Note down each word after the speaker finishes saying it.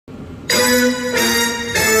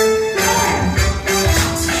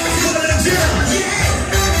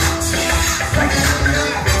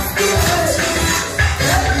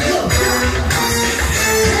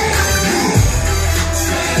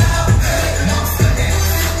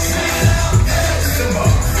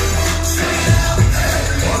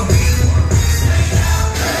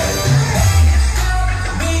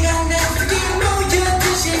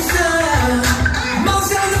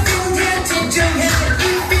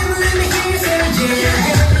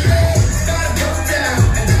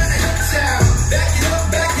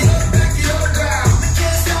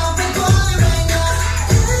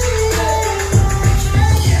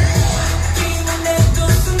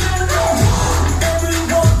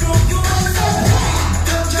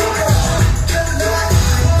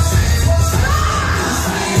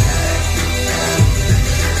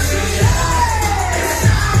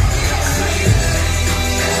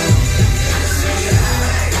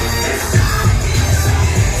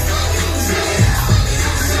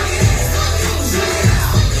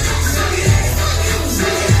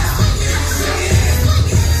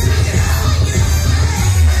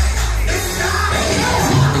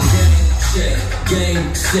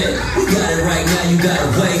said, we got it right now, you gotta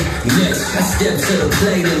wait. Next, I step to the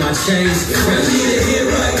plate in my chains. Friends need a hit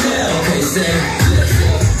right now. Okay, say,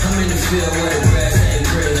 I'm in the field where the grass ain't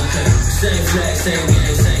green. Same flag, same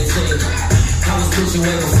game, same team. I was pitching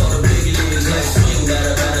way before the big leagues. Like swing,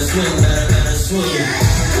 batter, swing, batter, swing.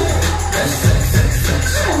 That's fact.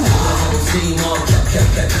 My whole team all cap.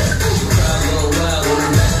 The crowd go wild when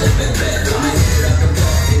I'm back. When I hit it up and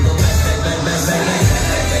back, they go back.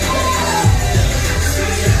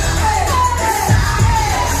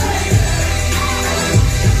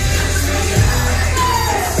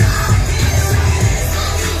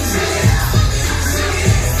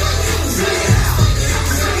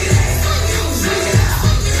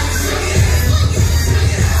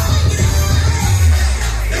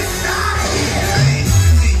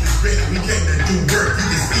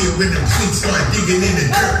 When them tweets start digging in the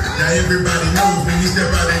dirt. Now everybody knows when you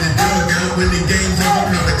step out in the dugout, when the game's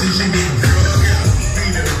over, competition get